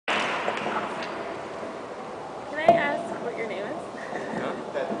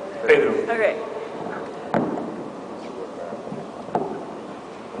Pedro. Okay.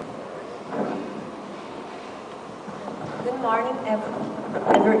 Good morning,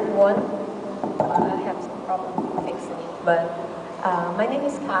 everyone. I have some problem fixing it, but my name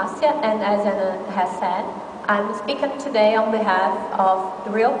is Cassia, and as Anna has said, I'm speaking today on behalf of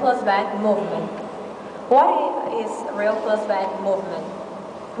the Rio+Veg movement. What is Rio+Veg movement?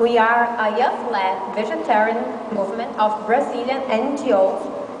 We are a youth-led vegetarian movement of Brazilian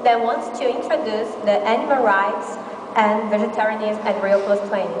NGOs that wants to introduce the animal rights and vegetarianism at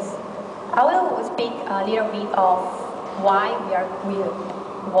Rio+20s. I will speak a little bit of why we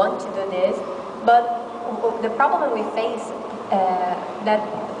want to do this, but the problem we face that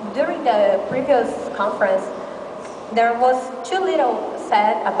during the previous conference there was too little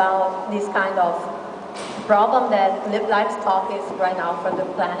said about this kind of problem that livestock is right now for the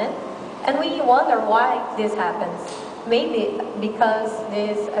planet, and we wonder why this happens. Maybe because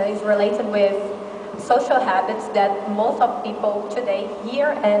this is related with social habits that most of people today here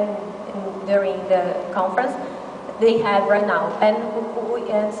and during the conference they have right now.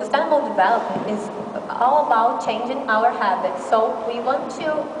 And sustainable development is all about changing our habits. So we want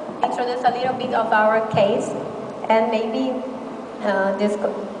to introduce a little bit of our case, and maybe this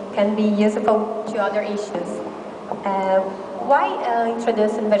can be useful to other issues. Why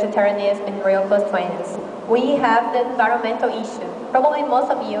introducing vegetarianism in Rio+20s? We have the environmental issue. Probably most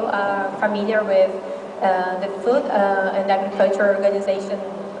of you are familiar with the Food and Agriculture Organization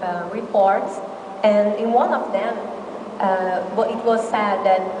reports, and in one of them it was said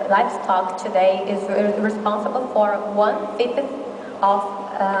that livestock today is responsible for 1/5 of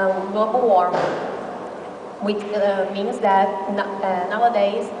global warming, which means that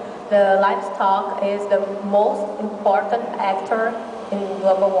nowadays the livestock is the most important actor in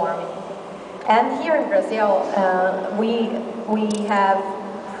global warming. And here in Brazil, we have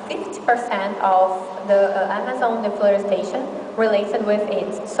 50% of the Amazon deforestation related with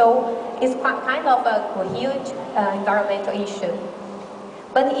it. So it's kind of a huge environmental issue.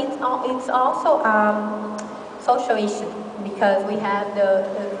 But it's also a social issue, because we have the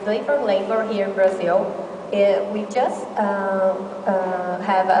labor here in Brazil. We just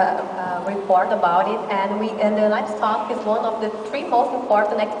have a report about it, and the livestock is one of the 3 most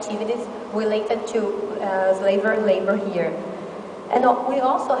important activities related to labor here. And we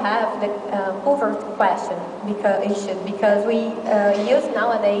also have the poverty question because we use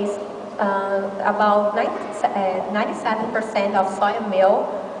nowadays about 97% of soy meal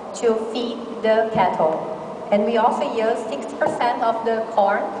to feed the cattle, and we also use 60% of the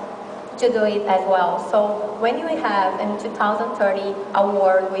corn to do it as well. So when we have in 2030 a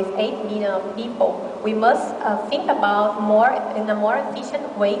world with 8 billion people, we must think about in a more efficient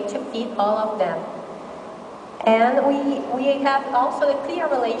way to feed all of them. And we have also a clear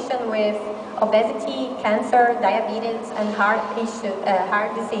relation with obesity, cancer, diabetes, and heart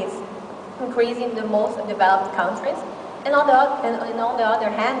disease, increasing in the most developed countries. And on the other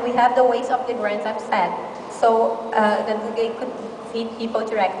hand, we have the waste of the grains I've said, so that they could feed people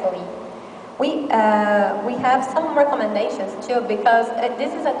directly. We have some recommendations too, because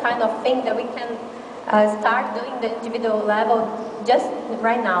this is a kind of thing that we can start doing the individual level just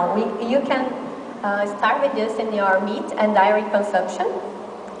right now. You can start reducing your meat and dairy consumption,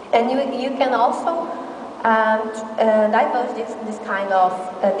 and you can also divulge this kind of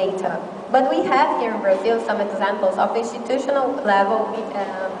data. But we have here in Brazil some examples of institutional level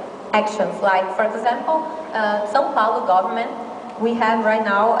actions, like for example, São Paulo government. We have right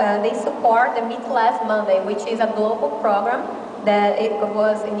now, they support the Meatless Monday, which is a global program that it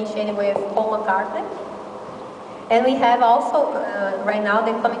was initiated with Paul McCartney. And we have also right now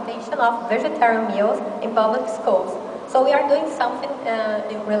the implementation of vegetarian meals in public schools. So we are doing something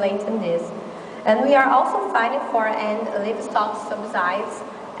related to this. And we are also fighting for end livestock subsidies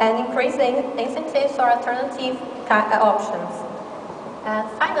and increasing incentives or alternative options.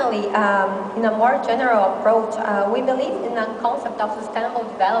 Finally, in a more general approach, we believe in a concept of sustainable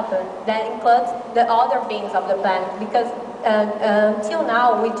development that includes the other beings of the planet, because until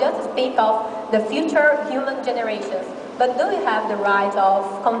now we just speak of the future human generations. But do we have the right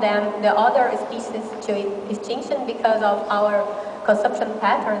of condemn the other species to extinction because of our consumption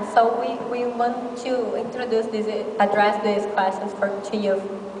patterns? So we want to address these questions to you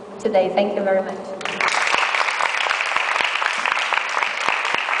today. Thank you very much.